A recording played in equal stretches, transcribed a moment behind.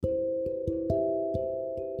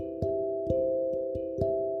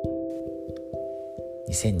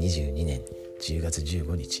2022年10月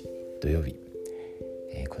15日土曜日、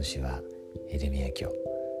今週はエレミヤ記を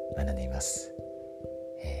学んでいます。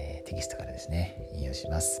テキストからですね、引用し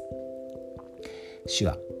ます。主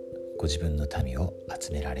はご自分の民を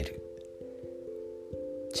集められる。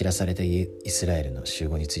散らされたイスラエルの集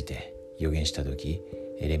合について予言したとき、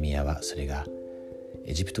エレミヤはそれが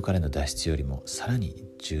エジプトからの脱出よりもさらに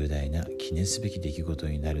重大な記念すべき出来事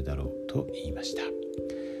になるだろうと言いました。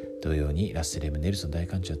同様にラッセル・ネルソン大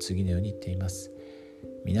官長は次のように言っています。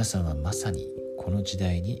皆さんはまさにこの時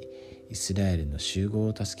代にイスラエルの集合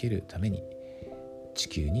を助けるために地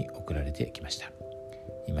球に送られてきました。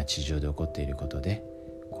今地上で起こっていることで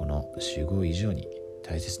この集合以上に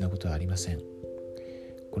大切なことはありません。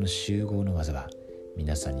この集合の技は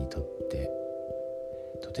皆さんにとって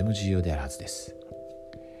とても重要であるはずです。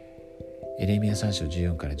エレミヤ3章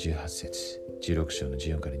14から18節、16章の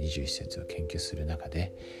14から21節を研究する中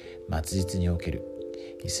で、末日における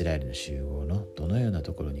イスラエルの集合のどのような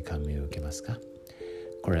ところに感銘を受けますか？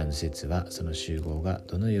これらの説はその集合が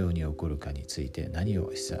どのように起こるかについて何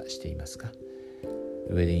を示唆していますか？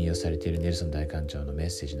上で引用されているネルソン大官長のメッ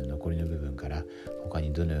セージの残りの部分から他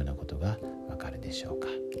にどのようなことがわかるでしょうか？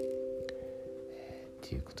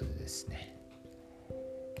ということでですね、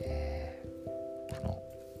この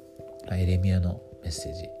エレミヤのメッセ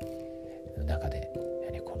ージの中でや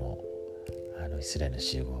はりこのイスラエルの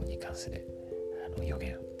集合に関する予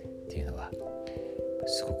言っていうのは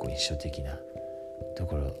すごく印象的なと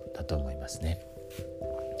ころだと思いますね。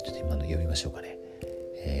ちょっと今の読みましょうかね。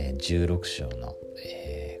16章の、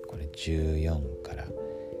これ14から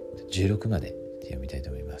16まで読みたいと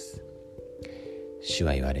思います。主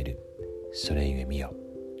は言われる。それゆえ見よ。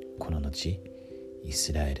この後イ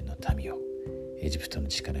スラエルの民をエジプトの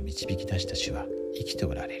地から導き出した主は生きて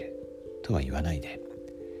おられるとは言わないで、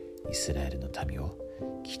イスラエルの民を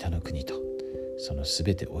北の国とそのす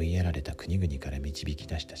べて追いやられた国々から導き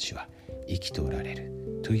出した主は生きておられる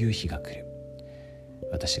という日が来る。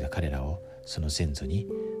私が彼らをその先祖に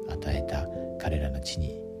与えた彼らの地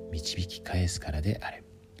に導き返すからである。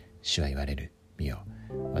主は言われる。見よ、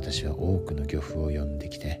私は多くの漁夫を呼んで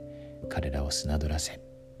きて彼らを砂取らせ、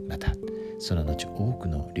またその後多く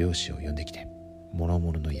の漁師を呼んできて諸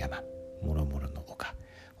々の山、諸々の丘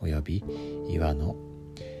および岩の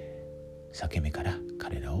裂け目から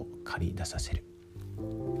彼らを駆り出させる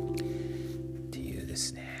っていうで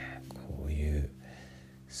すね、こういう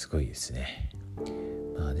すごいですね。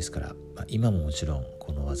ですから、今ももちろん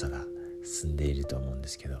この技が進んでいると思うんで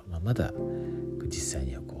すけど、まだ実際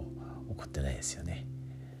には起こってないですよね。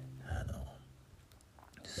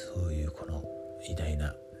そういうこの偉大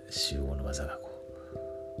な集合の技が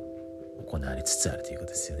行われつつあるというこ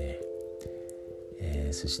とですよね。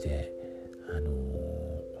そして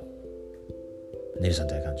ネルソン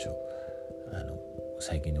大官長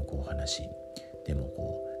最近のお話で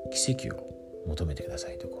も奇跡を求めてくだ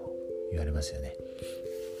さいと言われますよね。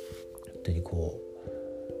本当に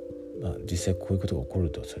実際こういうことが起こ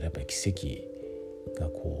ると、それやっぱり奇跡が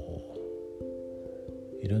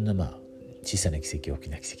いろんな小さな奇跡大き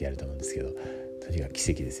な奇跡あると思うんですけど、とにかく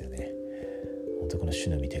奇跡ですよね。本当この主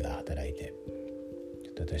の御手が働いて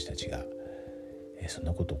私たちがそん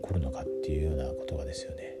なこと起こるのかっていうようなことがです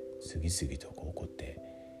よね、次々と起こって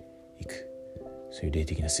いく、そういう霊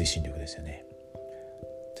的な推進力ですよね。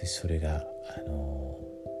でそれが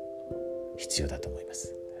必要だと思いま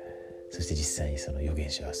す。そして実際にその預言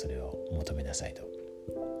者はそれを求めなさいと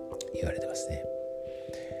言われてますね。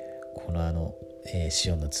このシ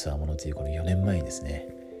オンのつわものというこの4年前にですね、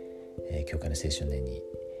教会の青春年に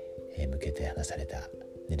向けて話された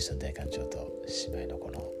ネルソン大官長と姉妹の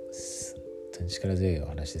本当に力強いお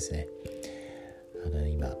話ですね。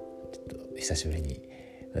今ちょっと久しぶりに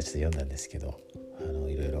私ちょっと読んだんですけど、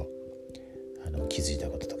いろいろ気づいた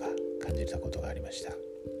こととか感じたことがありました。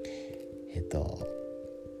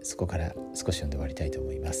そこから少し読んで終わりたいと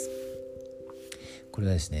思います。これ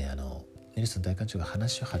はですね、ネルソン大官長が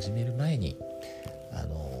話を始める前に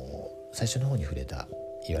最初の方に言わ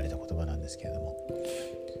れた言葉なんですけれども、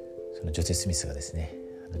そのジョセフ・スミスがですね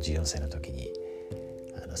14歳の時に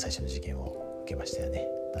最初の事件を受けましたよね。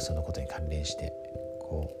そのことに関連して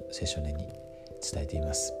青少年に伝えてい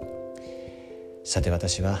ます。さて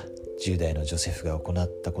私は10代のジョセフが行っ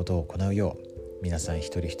たことを行うよう皆さん一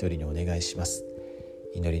人一人にお願いします。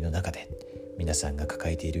祈りの中で皆さんが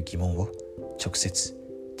抱えている疑問を直接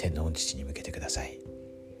天の御父に向けてください。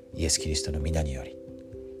イエス・キリストの皆により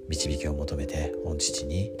導きを求めて御父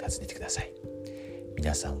に尋ねてください。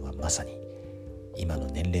皆さんはまさに今の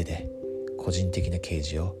年齢で個人的な啓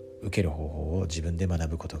示を受ける方法を自分で学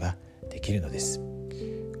ぶことができるのです。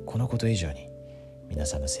このこと以上に皆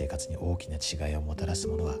さんの生活に大きな違いをもたらす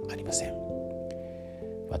ものはありません。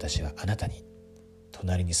私はあなたに、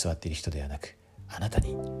隣に座っている人ではなくあなた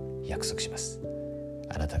に約束します。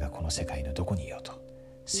あなたがこの世界のどこにいようと、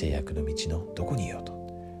制約の道のどこにいよう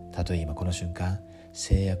と、たとえ今この瞬間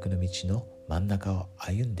制約の道の真ん中を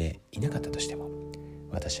歩んでいなかったとしても、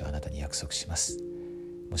私はあなたに約束します。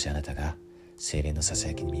もしあなたが聖霊のささ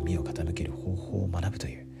やきに耳を傾ける方法を学ぶと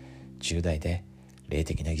いう重大で霊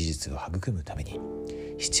的な技術を育むために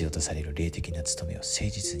必要とされる霊的な務めを誠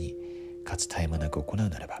実にかつ絶え間なく行うな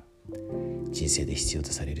らば、人生で必要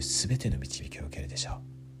とされるすべての導きを受けるでしょう。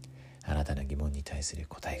あなたの疑問に対する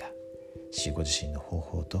答えが主ご自身の方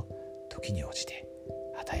法と時に応じて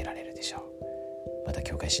与えられるでしょう。また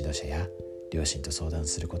教会指導者や両親と相談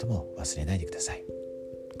することも忘れないでください。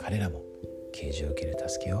彼らも啓示を受ける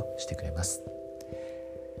助けをしてくれます。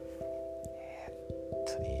本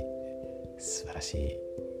当に素晴らしい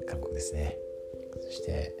韓国ですね。そし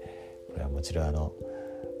てこれはもちろん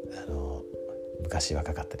昔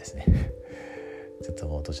若かったですねちょっと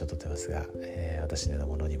もう年を取ってますが、私のような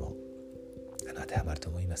ものにも当てはまると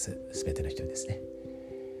思います。全ての人ですね。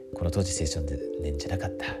この当時青少年じゃなか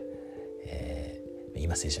った、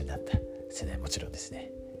今青少になった世代もちろんです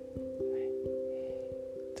ね。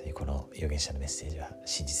本当にこの預言者のメッセージは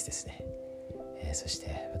真実ですね。そして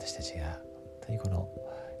私たちが本当にこの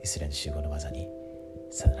イスラエル集合の技に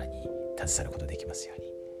さらに携わることができますよ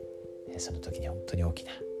うに、その時に本当に大き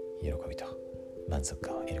な喜びと満足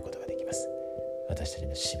感を得ることができます。私たち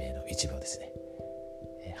の使命の一部をですね、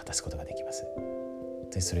果たすことができます。本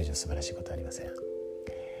当にそれ以上素晴らしいことはありません。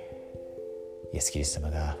イエス・キリスト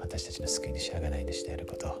様が私たちの救い主、贖い主である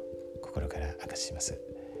ことを心から明かしします。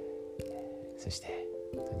そして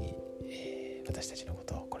本当に、私たちのこ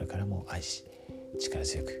とをこれからも愛し力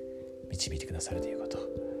強く導いてくださるということ、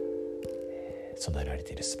備えられ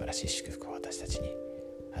ている素晴らしい祝福を私たちに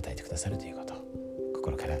与えてくださるということ、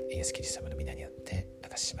心からイエス・キリスト様の皆によって明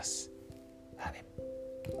かしします。アーメン。